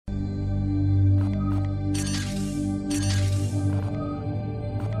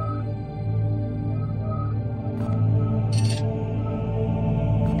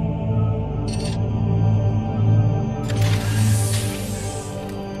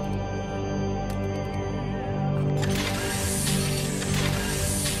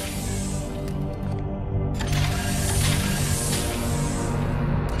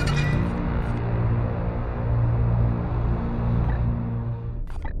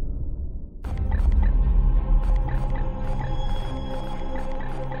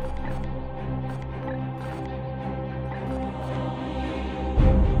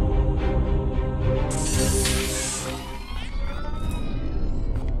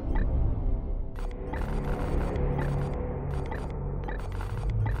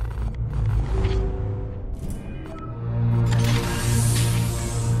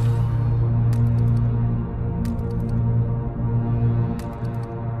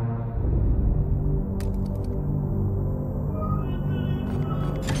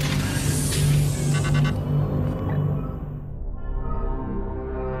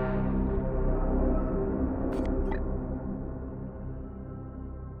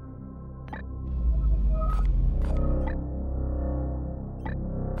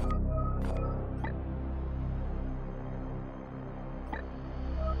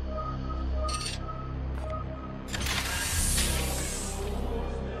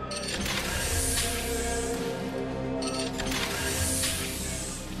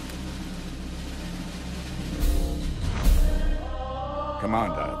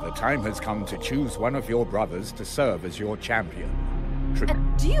Commander, the time has come to choose one of your brothers to serve as your champion. A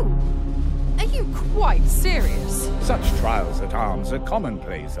duel? Are you quite serious? Such trials at arms are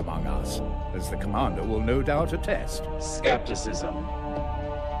commonplace among us, as the Commander will no doubt attest. Skepticism.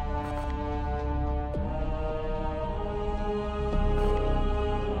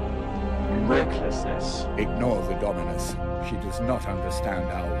 Recklessness. Ignore the Dominus. She does not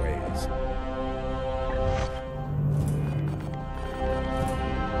understand our ways.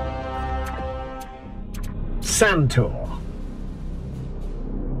 Santor.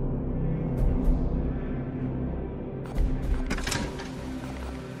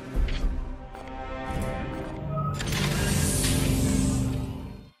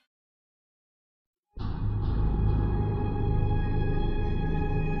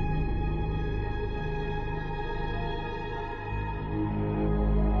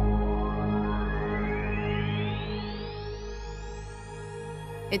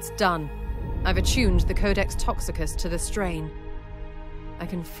 It's done. I've attuned the Codex Toxicus to the strain. I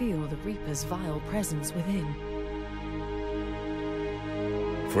can feel the Reaper's vile presence within.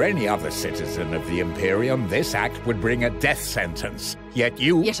 For any other citizen of the Imperium, this act would bring a death sentence.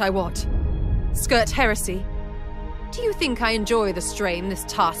 Yet I what? Skirt heresy? Do you think I enjoy the strain this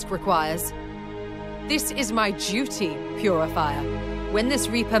task requires? This is my duty, Purifier. When this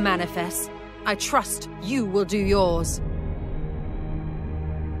Reaper manifests, I trust you will do yours.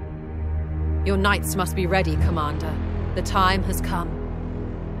 Your knights must be ready, Commander. The time has come.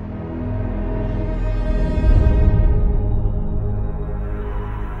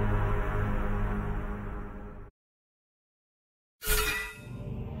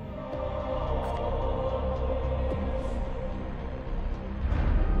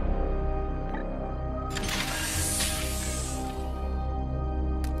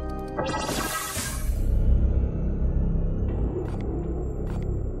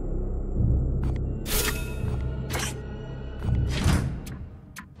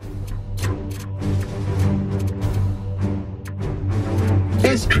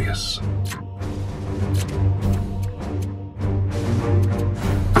 Estrius.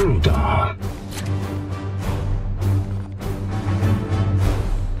 Uldar.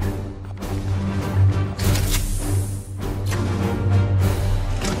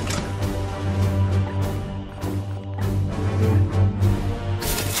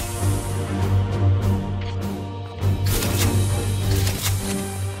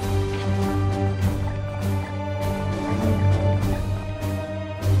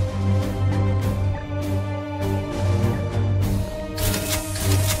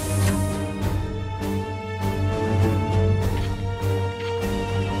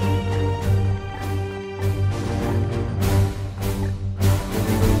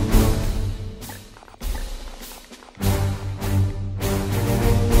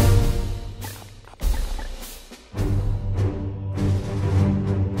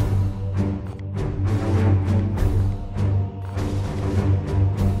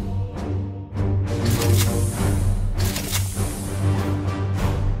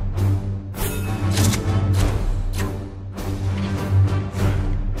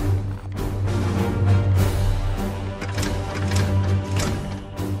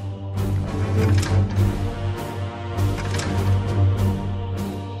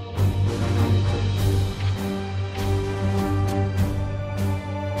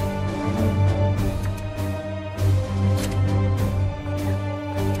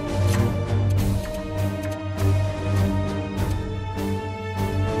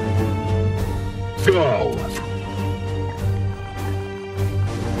 Go!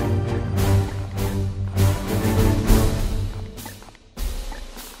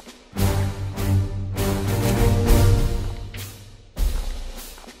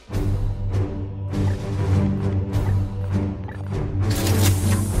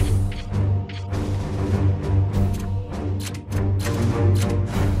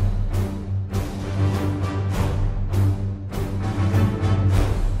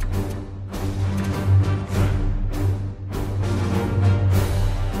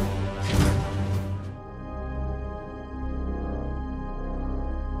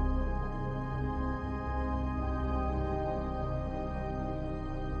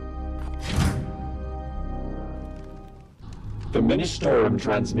 The Ministorum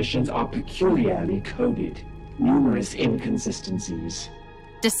transmissions are peculiarly coded. Numerous inconsistencies.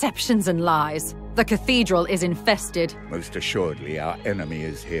 Deceptions and lies. The cathedral is infested. Most assuredly, our enemy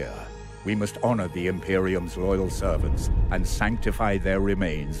is here. We must honor the Imperium's loyal servants and sanctify their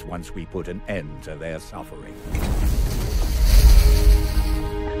remains once we put an end to their suffering.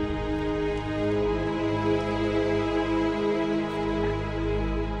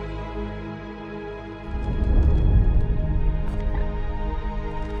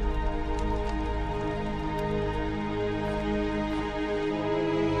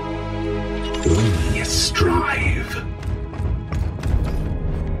 drive.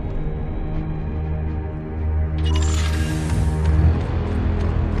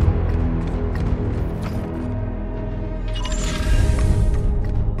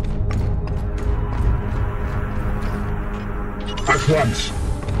 At once.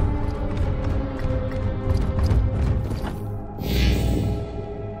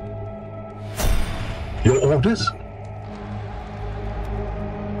 Your orders?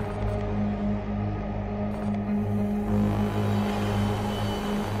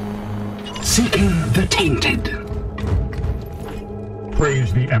 Seeking the tainted.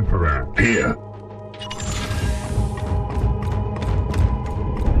 Praise the Emperor. Here.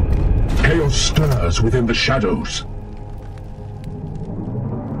 Chaos stirs within the shadows.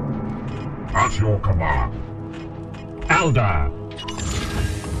 At your command. Eldar.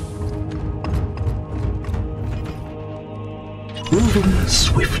 Moving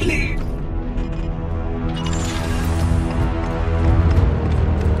swiftly.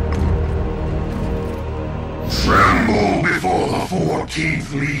 Tremble before the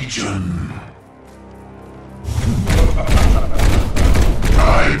 14th Legion.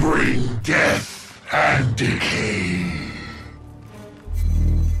 I bring death and decay.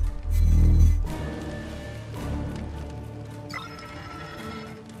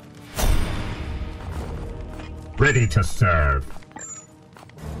 Ready to serve.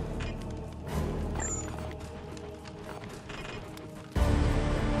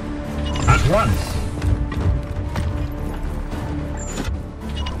 At once.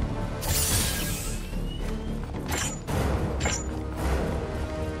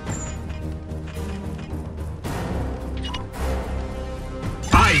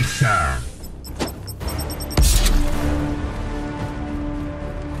 Aye, sir.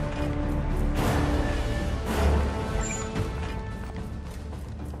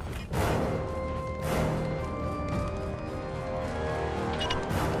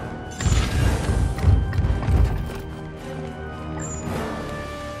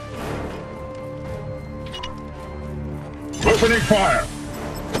 Opening fire!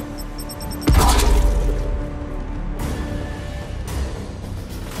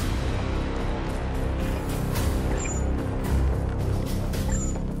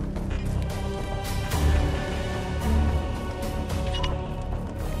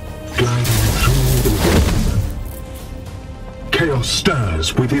 Gliding through the wind. Chaos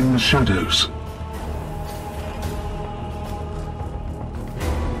stirs within the shadows.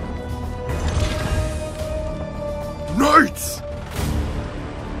 Knights!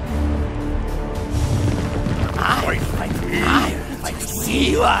 I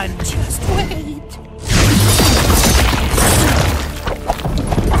see one. Just wait.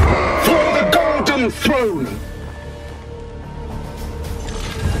 For the Golden Throne!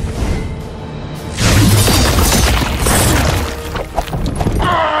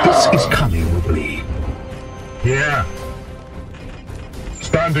 This is coming with me. Here.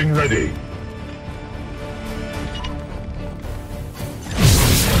 Standing ready.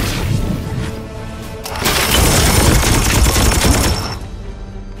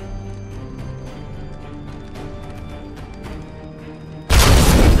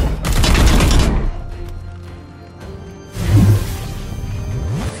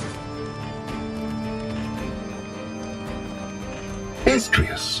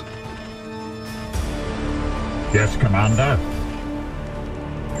 Estrius. Yes, Commander.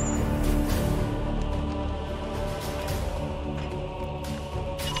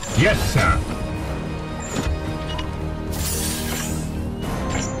 Yes, sir.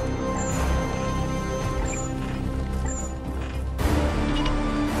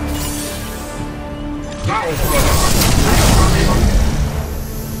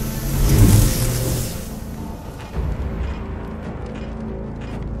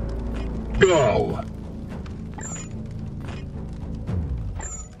 Go!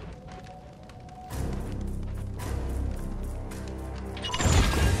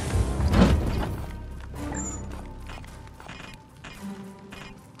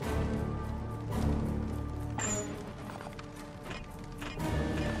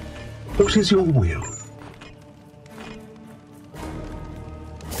 What is your will?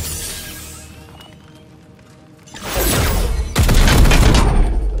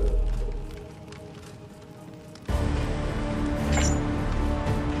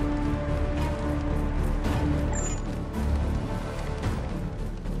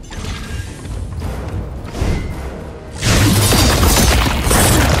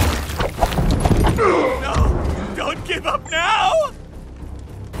 Don't give up now!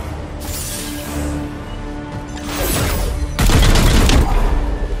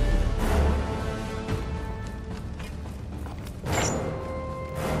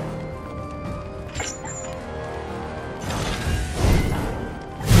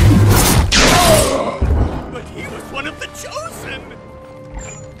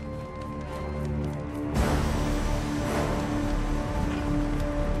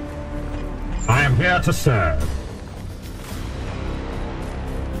 Here to serve.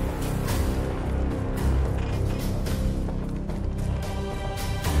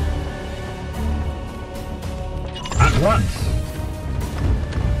 At once.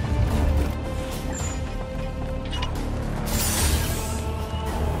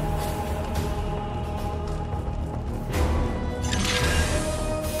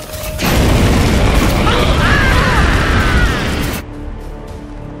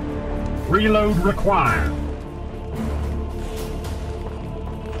 Reload required.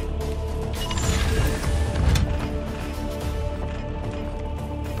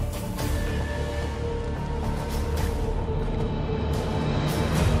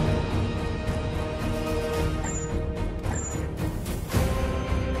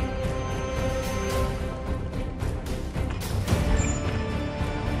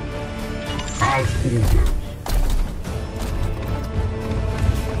 As ordered.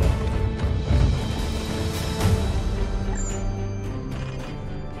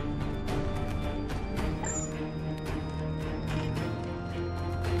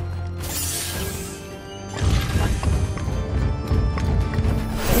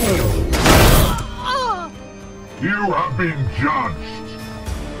 You have been judged.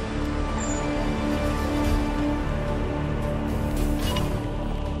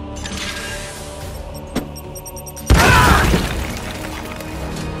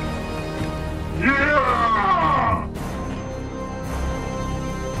 Yeah!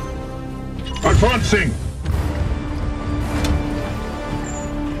 Advancing.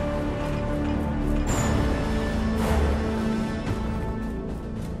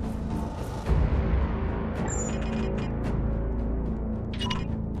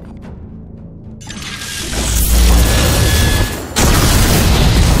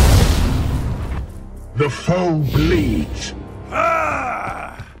 The foe bleeds.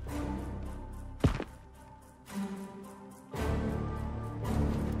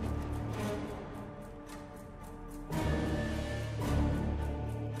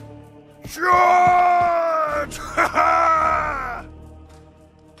 Shot!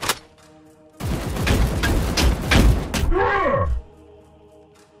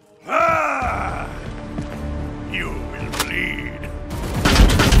 You will bleed.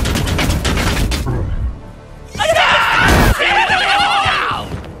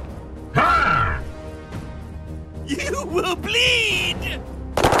 You will bleed!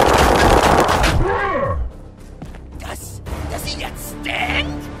 Does he yet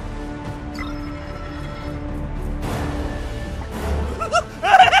stand?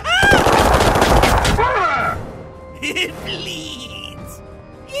 It bleeds!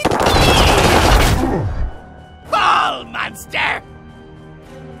 It bleeds! Fall, monster!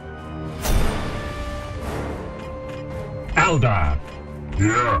 Eldar.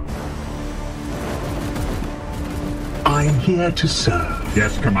 Here. I'm here to serve.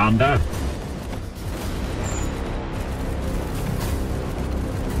 Yes, Commander.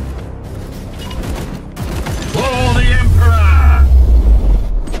 For the Emperor!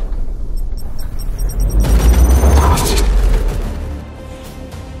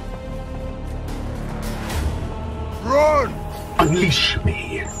 Run! Unleash me.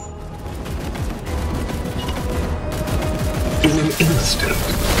 In an instant.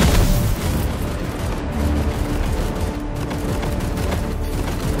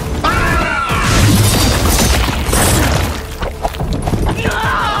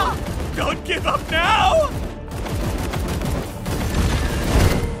 Don't give up now!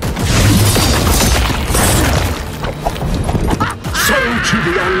 So to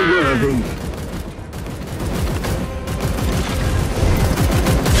the unworthy.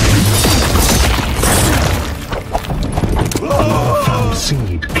 Foul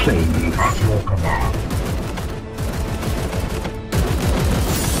seed claimed. At your command.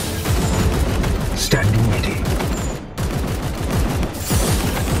 Standing ready.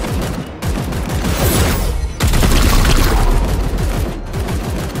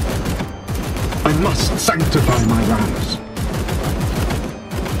 I must sanctify my lands.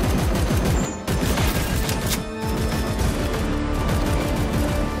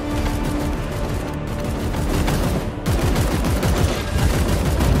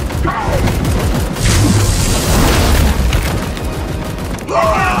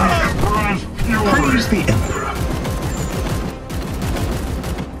 Praise the Emperor.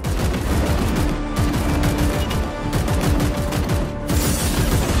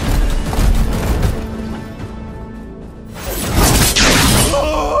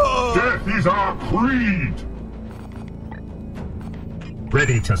 Death is our creed.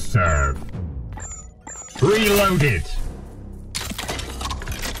 Ready to serve. Reloaded.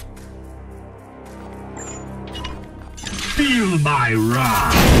 Feel my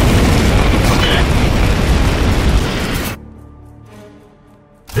wrath!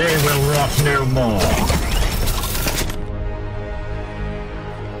 They will rot no more.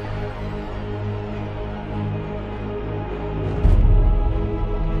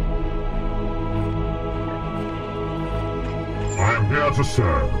 I am here to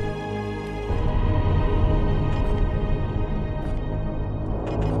serve.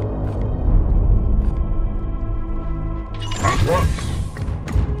 At once.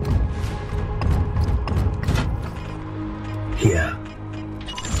 Here.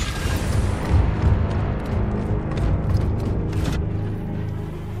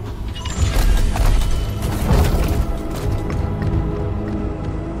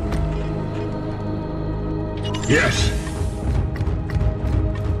 Yes.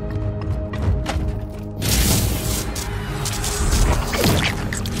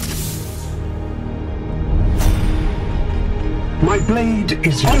 My blade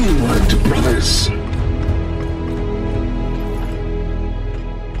is onward, brothers.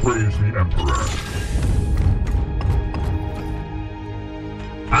 Praise the Emperor.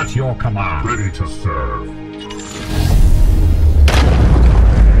 At your command. Ready to serve.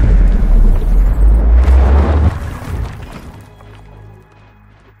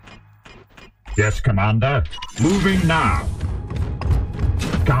 Yes, Commander. Moving now.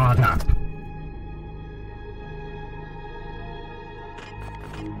 Guard up.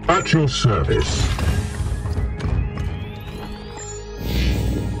 At your service.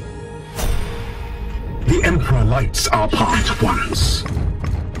 The Emperor lights our path once.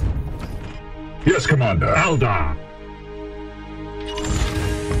 Yes, Commander. Eldar.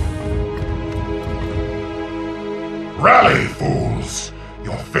 Rally, fools!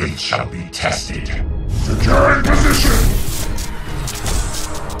 Your fate shall be tested. Secure in position!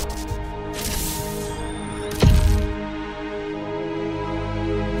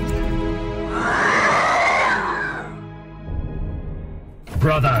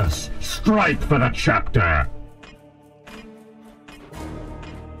 Brothers, strike for the chapter!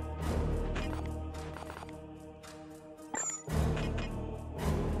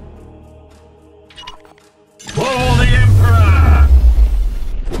 For the Emperor!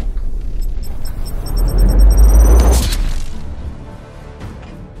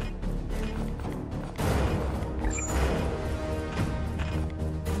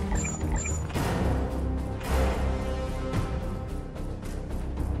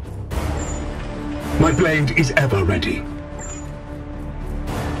 My blade is ever ready.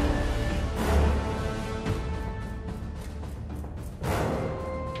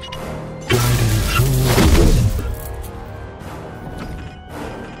 Gliding through the warp.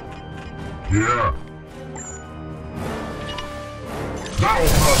 Yeah. Now,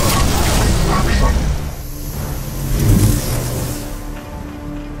 brother! Action!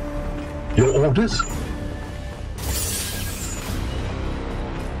 Your orders?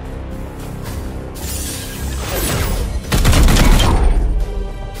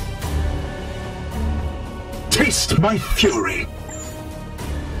 Taste my fury!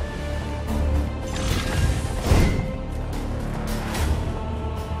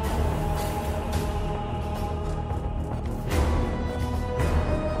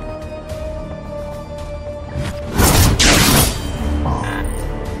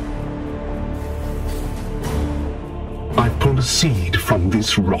 I proceed from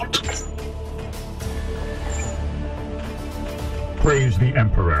this rot. Praise the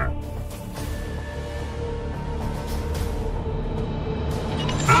Emperor.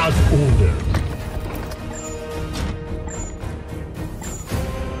 As ordered.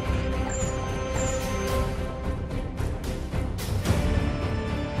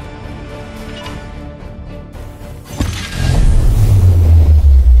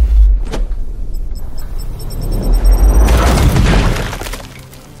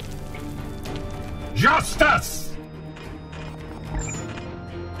 Justice!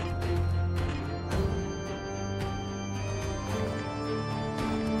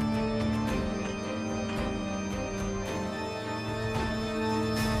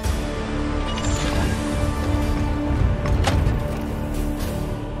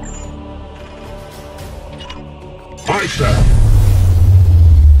 Aye, sir.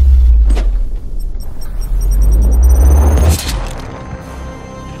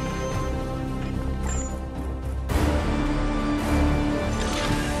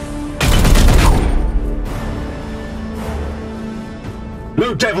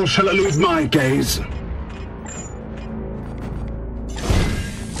 No devil shall elude my gaze.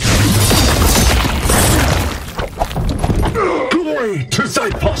 Glory to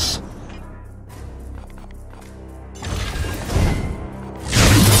Xyphos!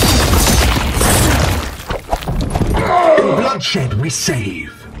 bloodshed we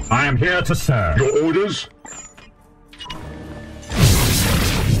save. I am here to serve. Your orders?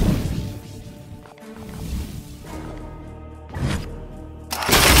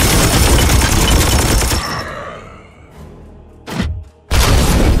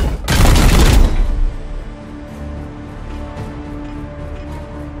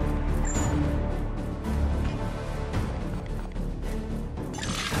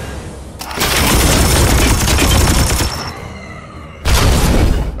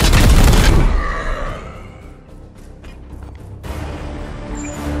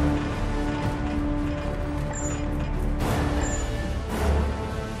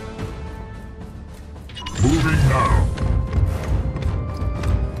 Moving now.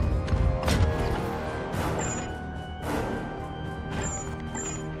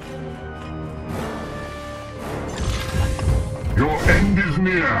 Your end is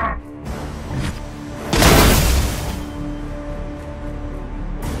near.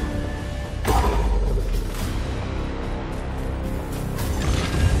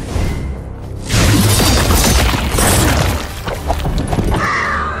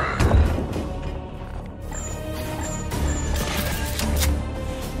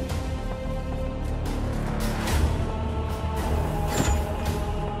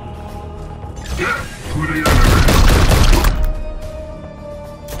 Death to the enemy.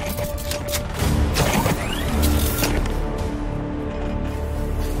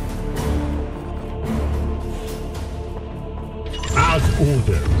 As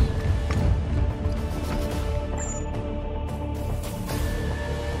ordered.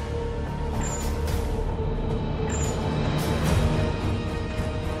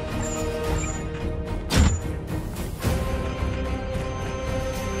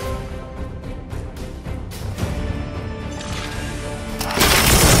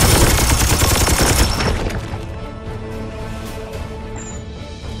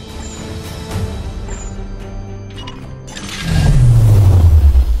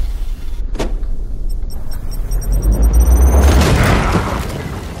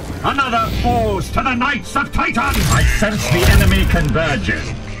 Another falls to the Knights of Titan! I sense the enemy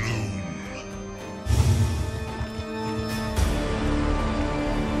converging.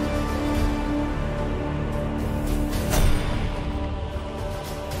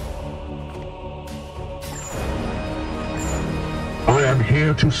 I am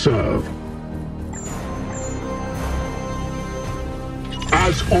here to serve.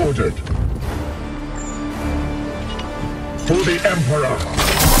 As ordered. For the Emperor.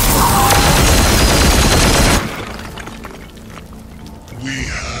 We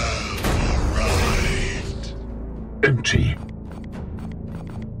have arrived. Empty.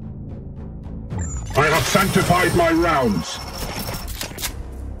 I have sanctified my rounds.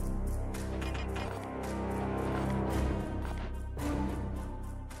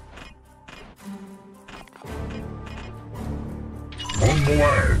 On the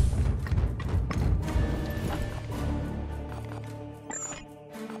way.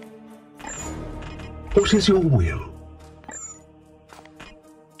 What is your will?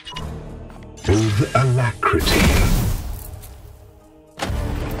 With alacrity.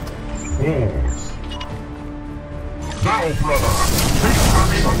 Pause. Now, brother, take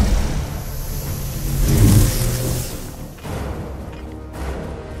action.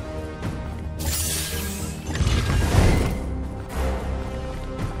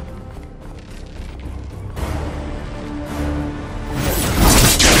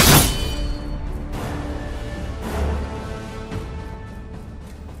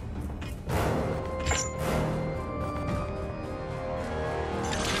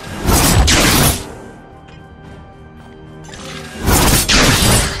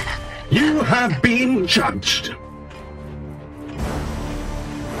 You have been judged.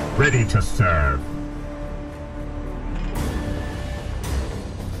 Ready to serve.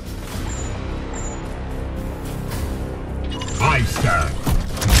 I stand.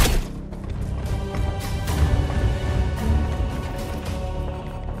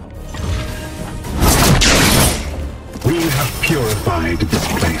 We have purified this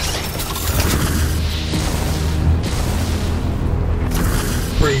place.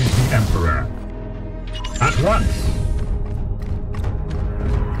 Praise the Emperor. At once.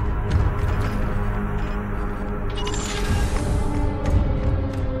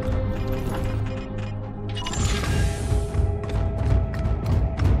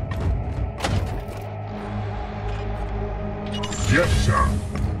 Yes, sir.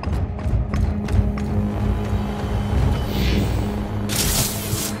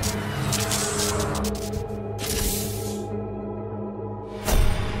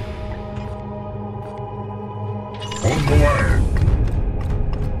 On the way.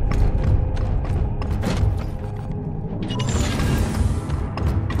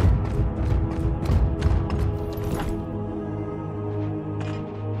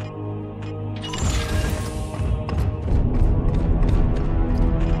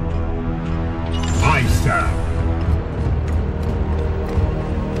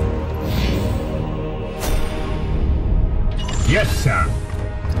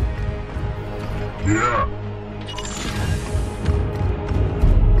 Yeah.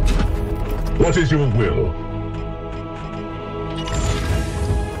 What is your will?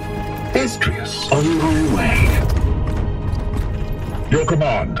 Estrius, on my way. Your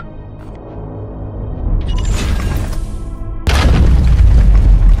command.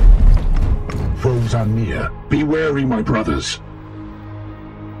 Foes are near. Be wary, my brothers.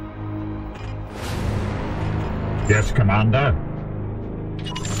 Yes, Commander.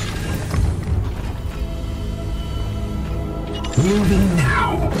 Moving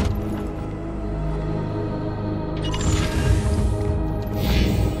now.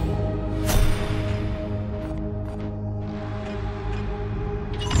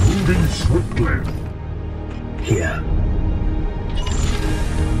 Moving swiftly. Here.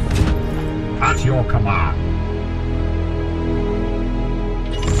 At your command.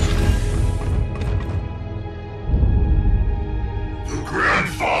 The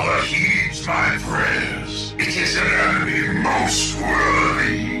grandfather heeds my prayers. It is an enemy most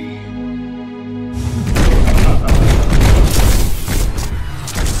worthy.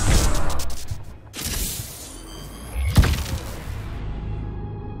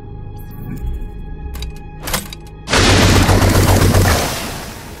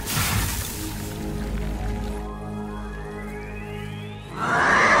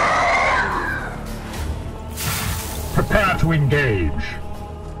 Prepare to engage.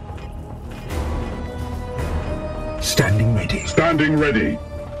 Standing ready. Standing ready.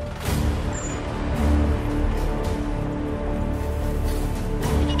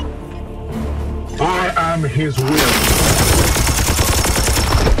 I am his will.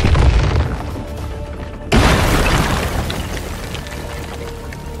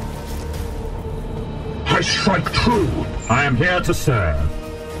 I strike true. I am here to serve.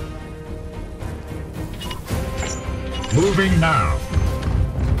 Moving now.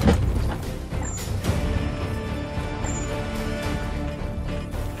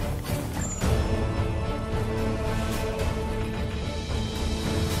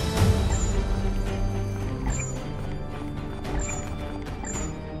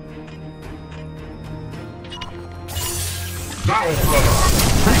 Now, brother,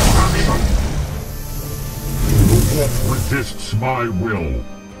 take action! What resists my will?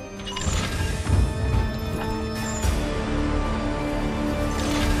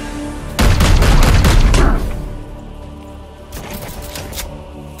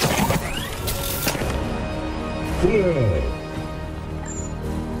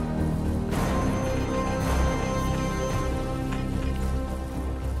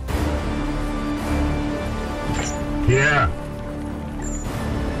 Here.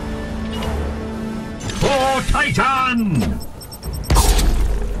 For Titan!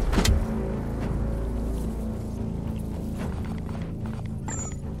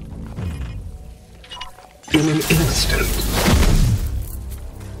 In an instant.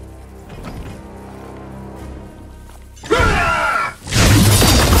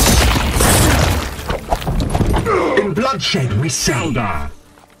 In bloodshed we say. Zelda!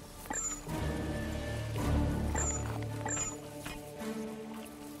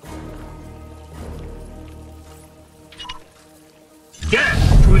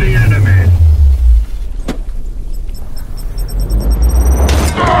 Death to the enemy!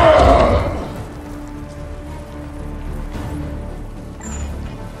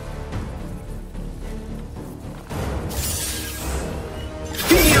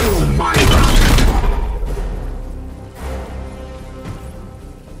 Feel my wrath!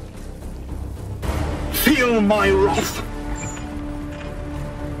 Feel my wrath!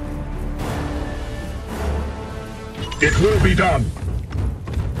 It will be done.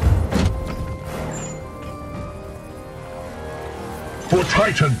 For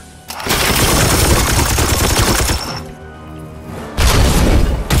Titan.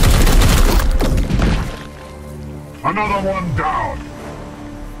 Another one down.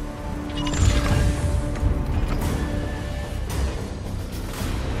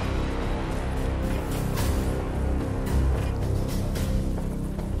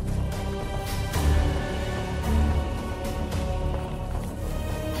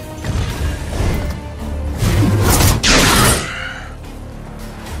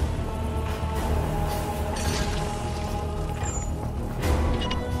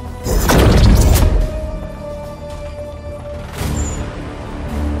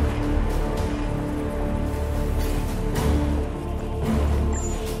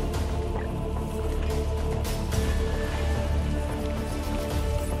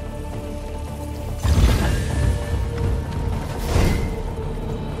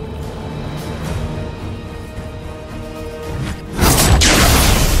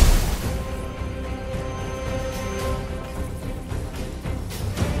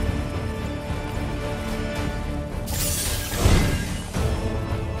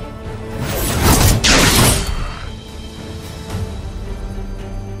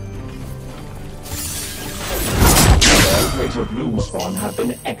 Crater Bloomspawn have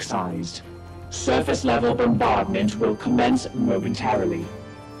been excised. Surface level bombardment will commence momentarily.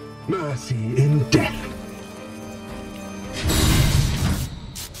 Mercy in death.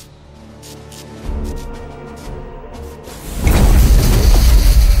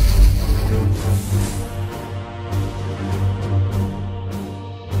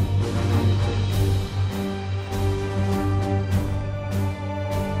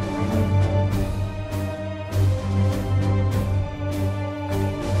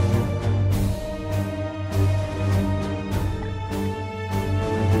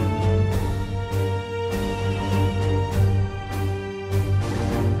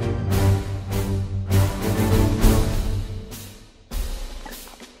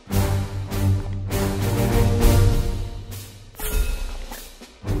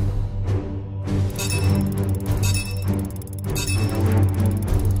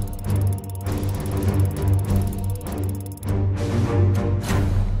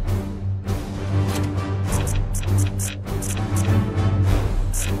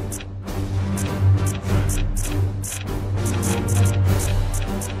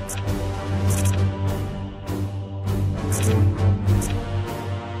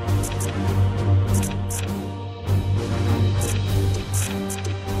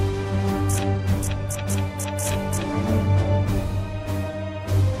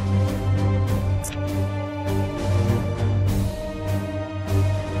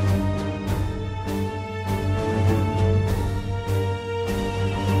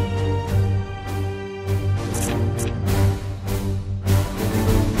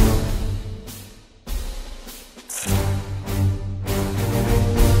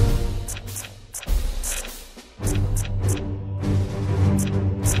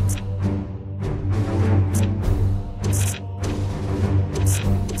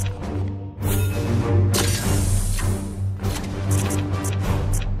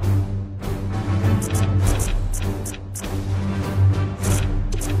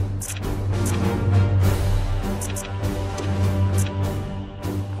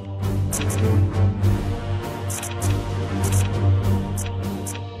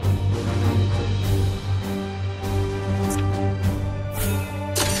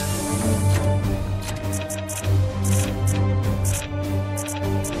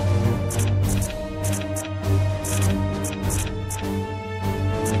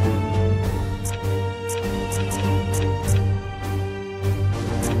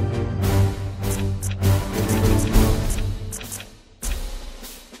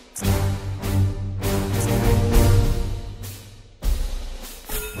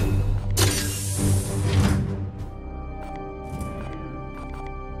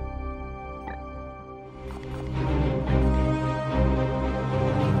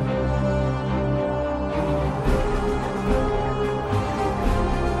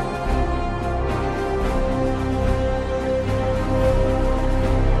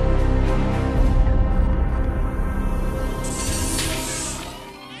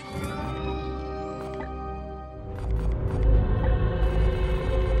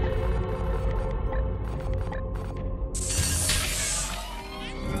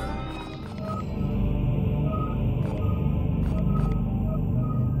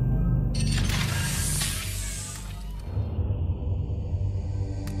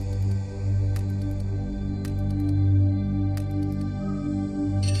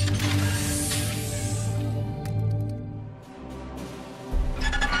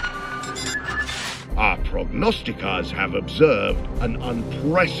 Our prognosticators have observed an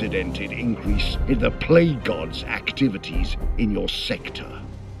unprecedented increase in the Plague God's activities in your sector.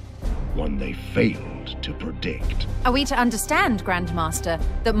 One they failed to predict. Are we to understand, Grandmaster,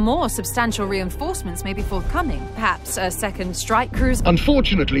 that more substantial reinforcements may be forthcoming? Perhaps a second strike cruiser?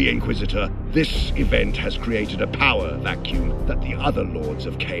 Unfortunately, Inquisitor, this event has created a power vacuum that the other Lords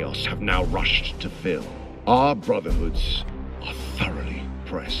of Chaos have now rushed to fill. Our brotherhoods are thoroughly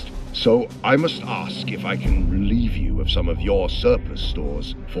pressed. So I must ask if I can relieve you of some of your surplus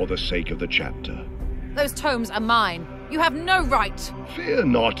stores for the sake of the chapter. Those tomes are mine. You have no right. Fear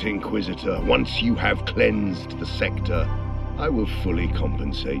not, Inquisitor. Once you have cleansed the sector, I will fully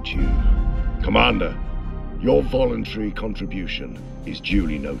compensate you. Commander, your voluntary contribution is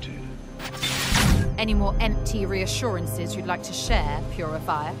duly noted. Any more empty reassurances you'd like to share,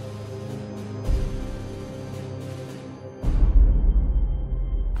 Purifier?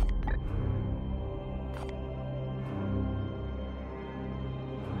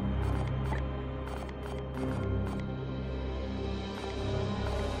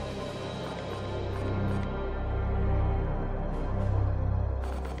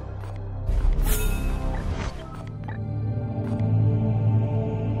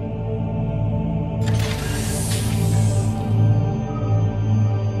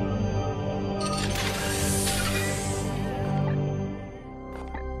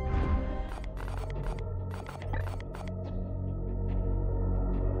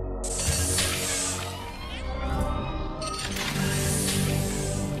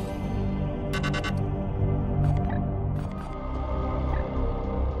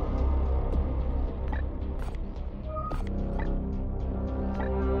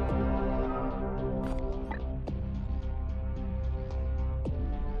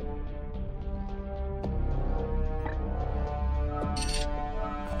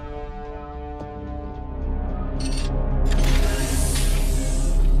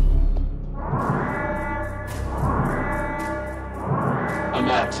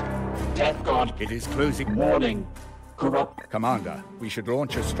 It is closing. Warning. Corrupt. Commander, we should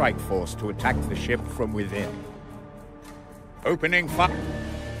launch a strike force to attack the ship from within. Opening fire.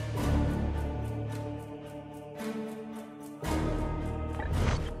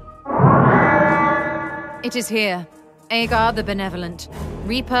 It is here. Agar the Benevolent,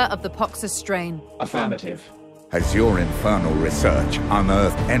 Reaper of the Poxus strain. Affirmative. Has your infernal research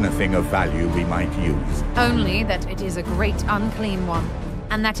unearthed anything of value we might use? Only that it is a great unclean one,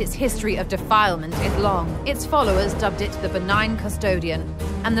 and that its history of defilement is long. Its followers dubbed it the Benign Custodian,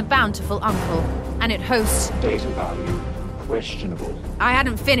 and the Bountiful Uncle, and it hosts... Data value. Questionable. I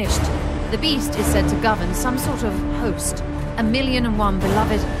hadn't finished. The beast is said to govern some sort of host. 1,000,001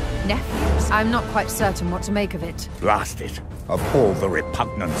 beloved nephews. I'm not quite certain what to make of it. Blast it. Of all the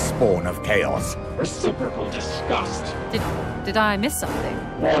repugnant spawn of chaos. Reciprocal disgust. Did I miss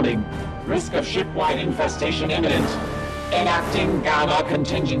something? Warning. Risk of ship-wide infestation imminent. Enacting Gamma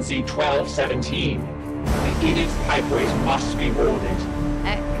Contingency 1217. The Edict's pipeways must be warded.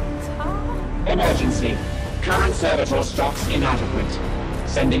 Emergency. Current servitor stocks inadequate.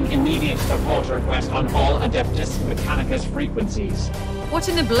 Sending immediate support request on all Adeptus Mechanicus frequencies. What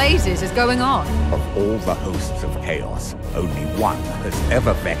in the blazes is going on? Of all the hosts of chaos, only one has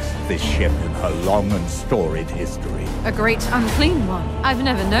ever vexed this ship in her long and storied history. A great unclean one. I've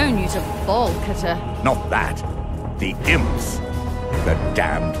never known you to balk at her. Not that. The imps. The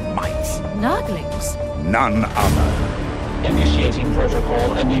damned mites. Nurglings. None other. Initiating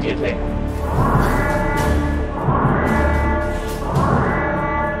protocol immediately.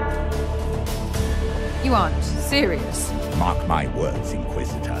 You aren't serious. Mark my words,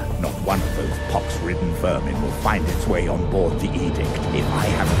 Inquisitor. Not one of those pox-ridden vermin will find its way on board the Edict. If I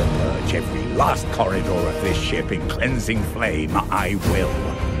have to purge every last corridor of this ship in cleansing flame, I will.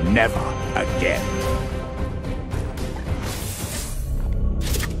 Never again.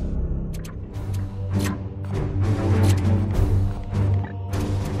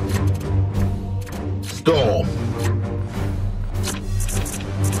 Storm.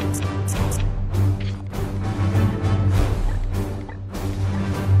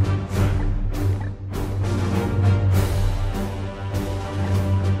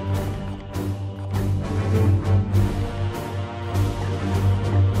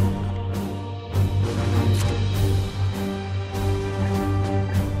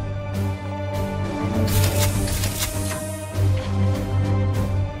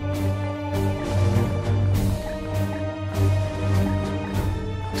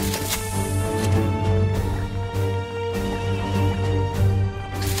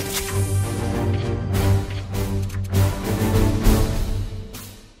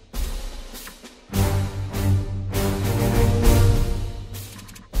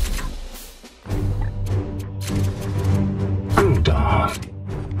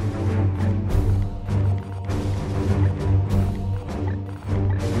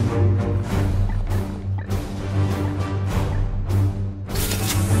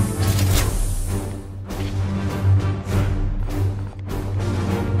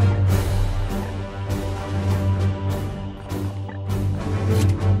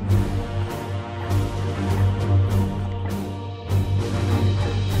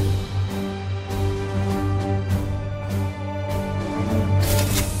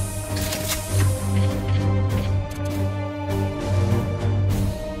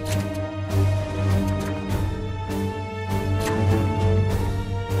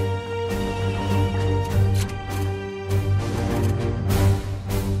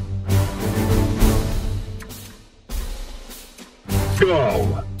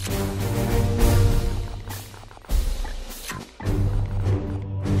 Go!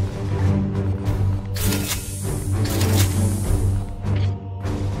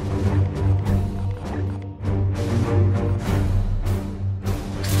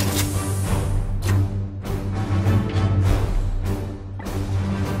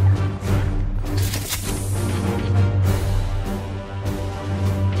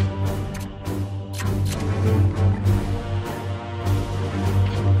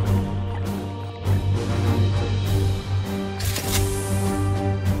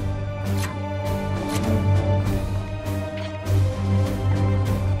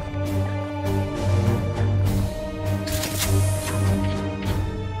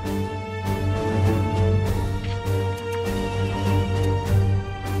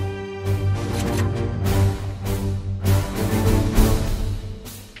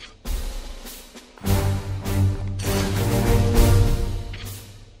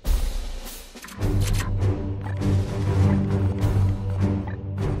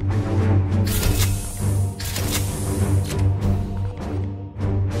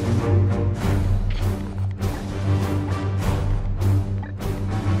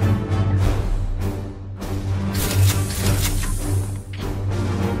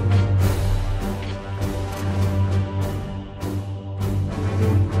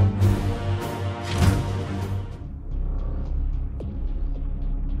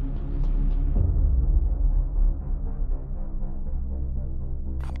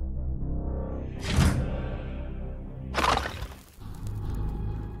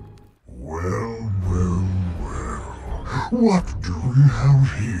 What do we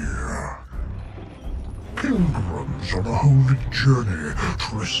have here? Pilgrims on a holy journey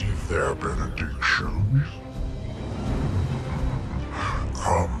to receive their benedictions.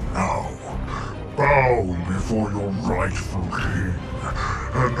 Come now, bow before your rightful king,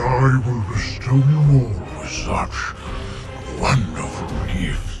 and I will bestow you all with such wonderful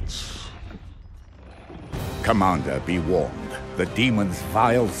gifts. Commander, be warned. The demon's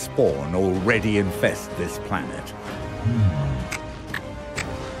vile spawn already infest this planet.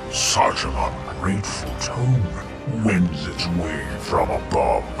 Such an ungrateful tone wins its way from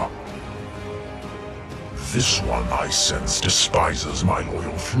above. This one, I sense, despises my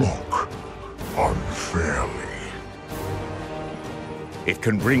loyal flock unfairly. It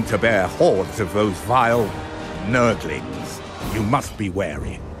can bring to bear hordes of those vile nerdlings. You must be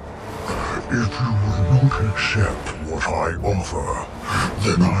wary. If you will not accept what I offer,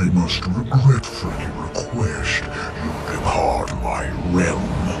 then I must regretfully request you depart my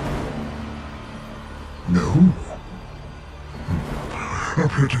realm. No? A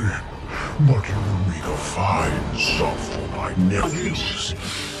pity, but you will make a fine sub for my nephews.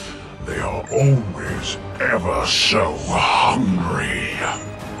 They are always ever so hungry.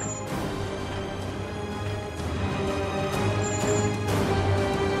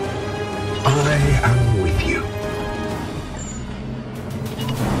 I am with you.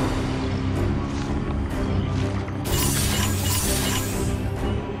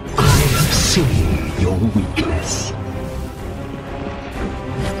 I have seen your weakness.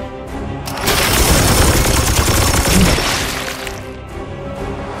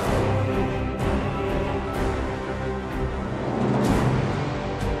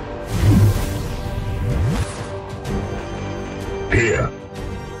 Here.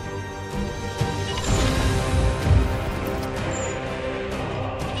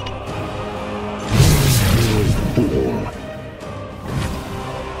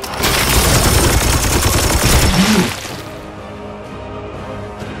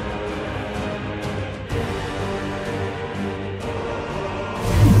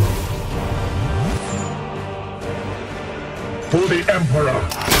 For the Emperor!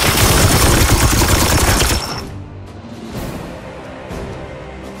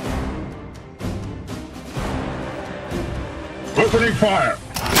 Opening fire!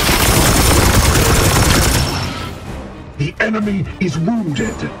 The enemy is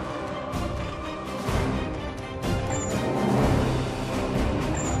wounded!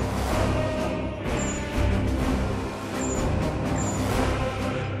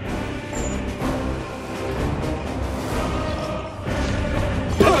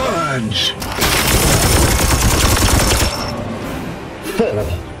 Purge! Fall!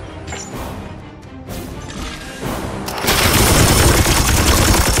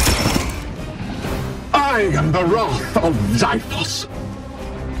 I am the wrath of Zyphos!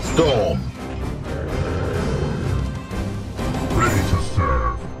 Storm! Ready to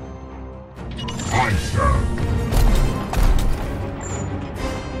serve. I serve.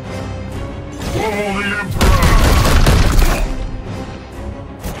 Follow the Emperor!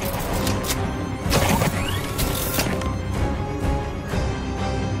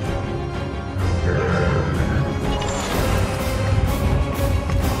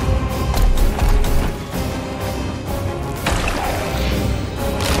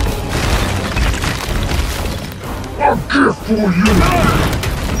 A gift for you!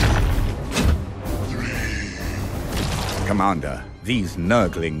 Commander, these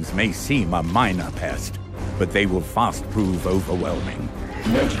nurglings may seem a minor pest, but they will fast prove overwhelming.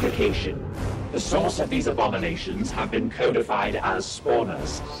 Notification. The source of these abominations have been codified as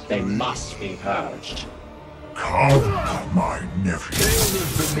spawners. They must be purged. Come, my nephew.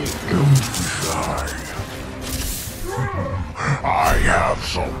 Don't be shy. I have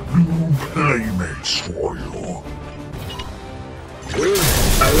some new playmates for you.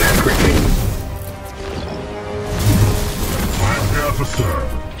 Alacrity! I'm here to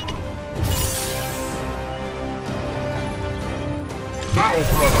serve. Now,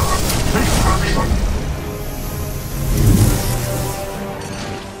 brother, take action!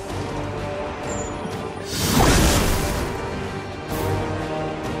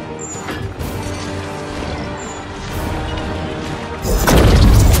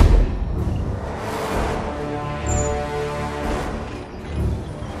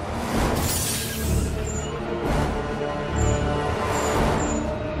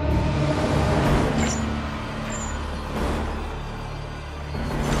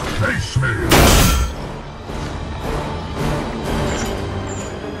 Face me!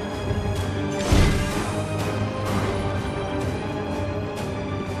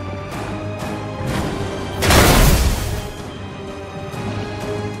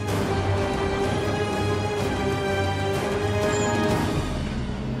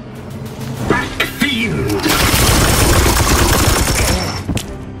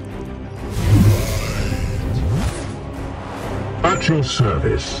 At your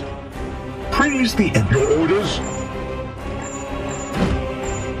service. Praise the Emperor. Your orders?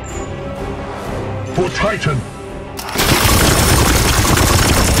 For Titan.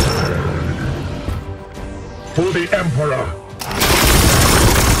 For the Emperor.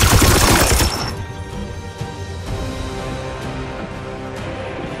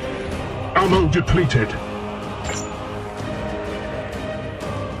 Ammo depleted.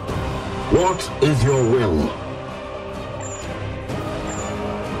 What is your will?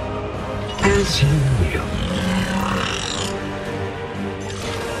 As you will.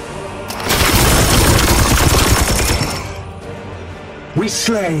 We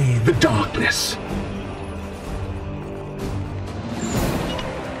slay the darkness.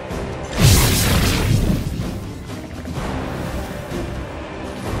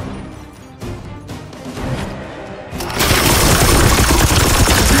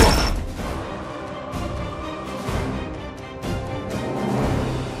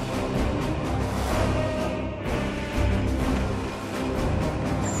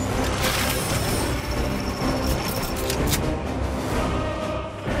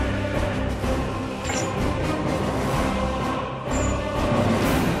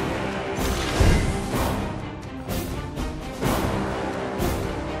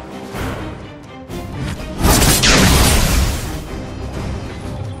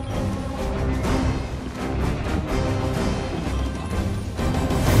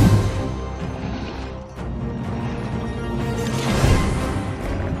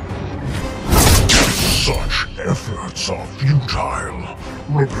 Such efforts are futile.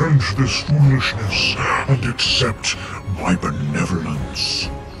 Repent this foolishness and accept my benevolence.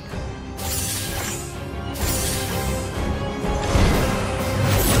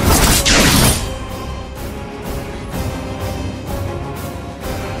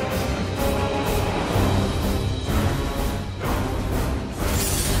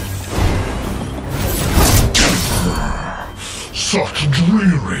 Such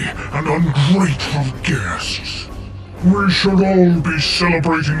dreary and ungrateful guests. We should all be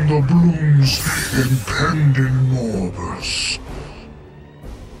celebrating the bloom's impending morbus.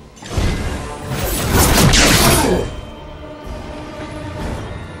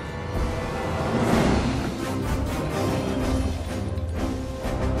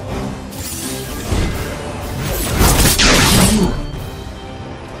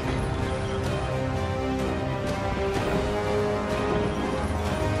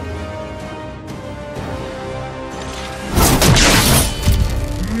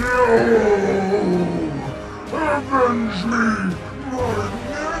 Avenge me, my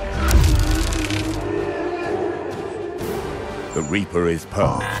neck! The Reaper is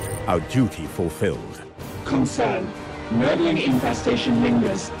purged, our duty fulfilled. Concern. Murdering infestation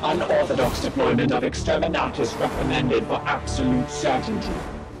lingers. Unorthodox deployment of exterminators recommended for absolute certainty.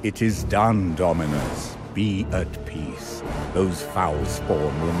 It is done, Dominus. Be at peace. Those foul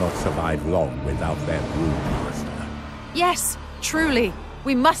spawn will not survive long without their broodmaster. Yes, truly.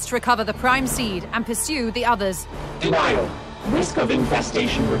 We must recover the Prime Seed and pursue the others. Denial. Risk of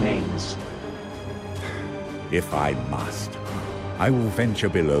infestation remains. If I must, I will venture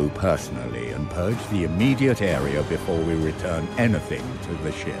below personally and purge the immediate area before we return anything to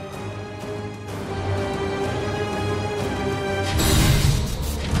the ship.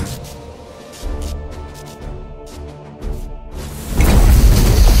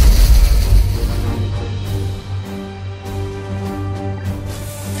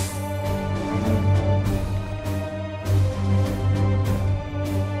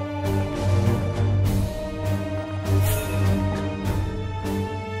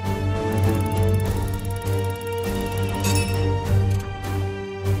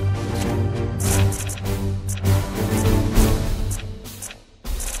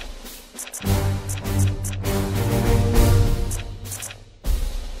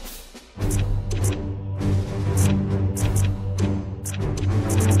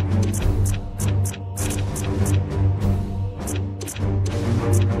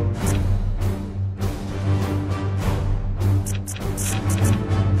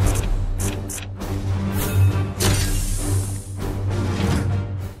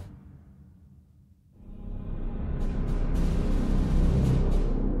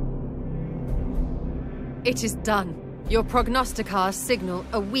 It is done. Your prognosticars signal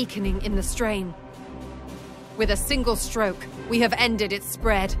a weakening in the strain. With a single stroke, we have ended its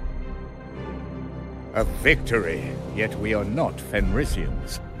spread. A victory, yet we are not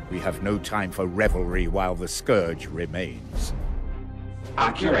Fenrisians. We have no time for revelry while the scourge remains.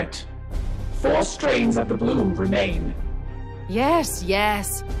 Accurate. 4 strains of the bloom remain. Yes,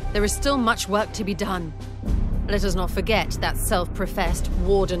 yes. There is still much work to be done. Let us not forget that self-professed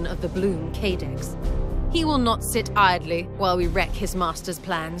Warden of the Bloom, Cadex. He will not sit idly while we wreck his master's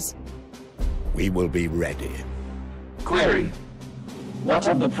plans. We will be ready. Query. What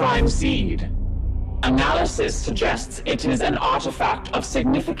of the Prime Seed? Analysis suggests it is an artifact of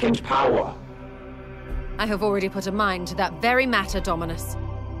significant power. I have already put a mind to that very matter, Dominus.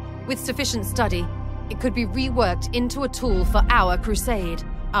 With sufficient study, it could be reworked into a tool for our crusade.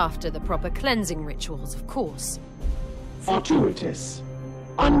 After the proper cleansing rituals, of course. Fortuitous.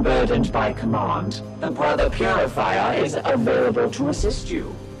 Unburdened by command, the Brother Purifier is available to assist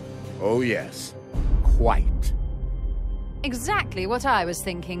you. Oh yes, quite. Exactly what I was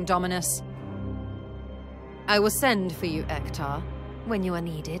thinking, Dominus. I will send for you, Ektar, when you are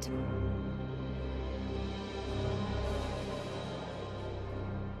needed.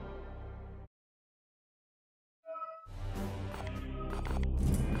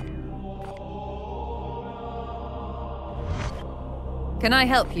 Can I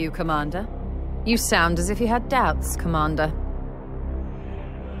help you, Commander? You sound as if you had doubts, Commander.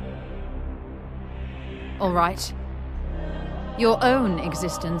 All right. Your own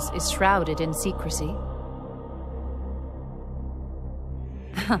existence is shrouded in secrecy.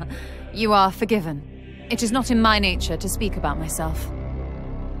 You are forgiven. It is not in my nature to speak about myself.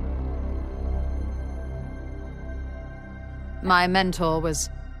 My mentor was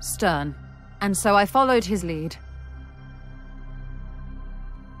stern, and so I followed his lead.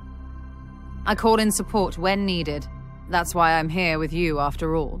 I call in support when needed. That's why I'm here with you,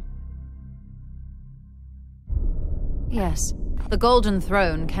 after all. Yes, the Golden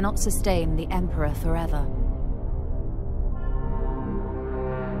Throne cannot sustain the Emperor forever.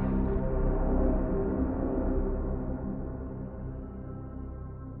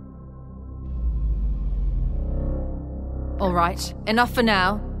 All right, enough for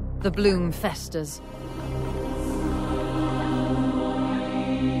now. The bloom festers.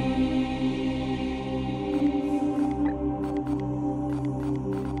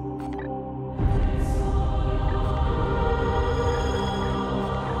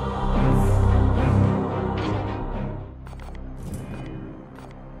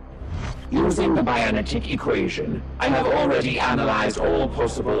 Using the Bionetic equation, I have already analyzed all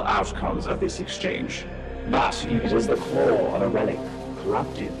possible outcomes of this exchange. But it is the core of a relic,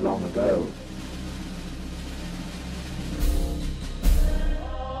 corrupted long ago.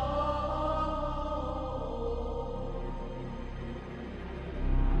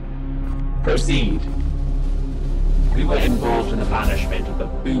 Proceed. We were involved in the banishment of the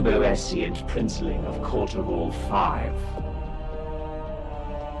Bubo-Essient princeling of Courterall 5.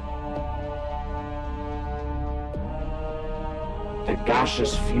 The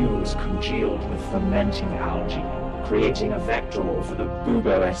gaseous fumes congealed with fermenting algae, creating a vector for the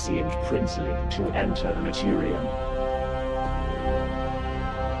Bubo-Essient princeling to enter the materium.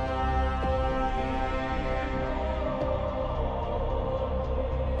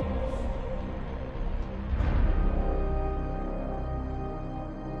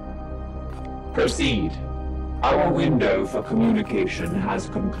 Proceed. Our window for communication has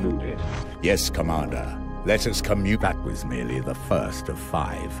concluded. Yes, Commander. Let us commute. That was merely the first of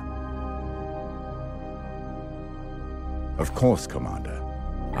 5. Of course, Commander.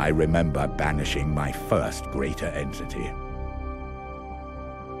 I remember banishing my first greater entity.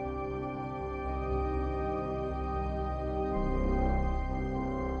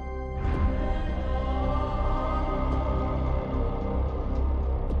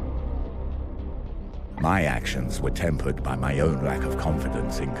 My actions were tempered by my own lack of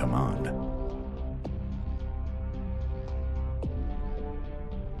confidence in command.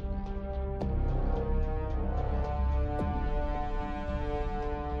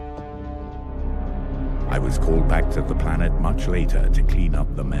 I was called back to the planet much later to clean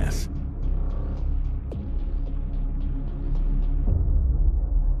up the mess.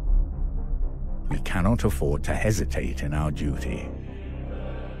 We cannot afford to hesitate in our duty.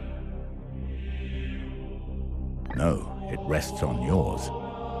 No, it rests on yours.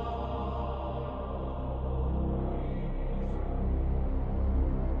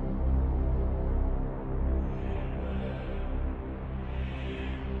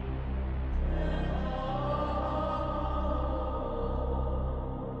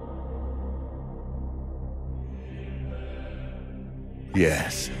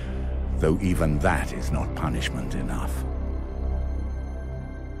 Yes, though even that is not punishment enough.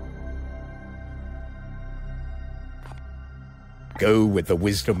 Go with the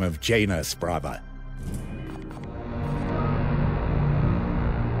wisdom of Janus, brother.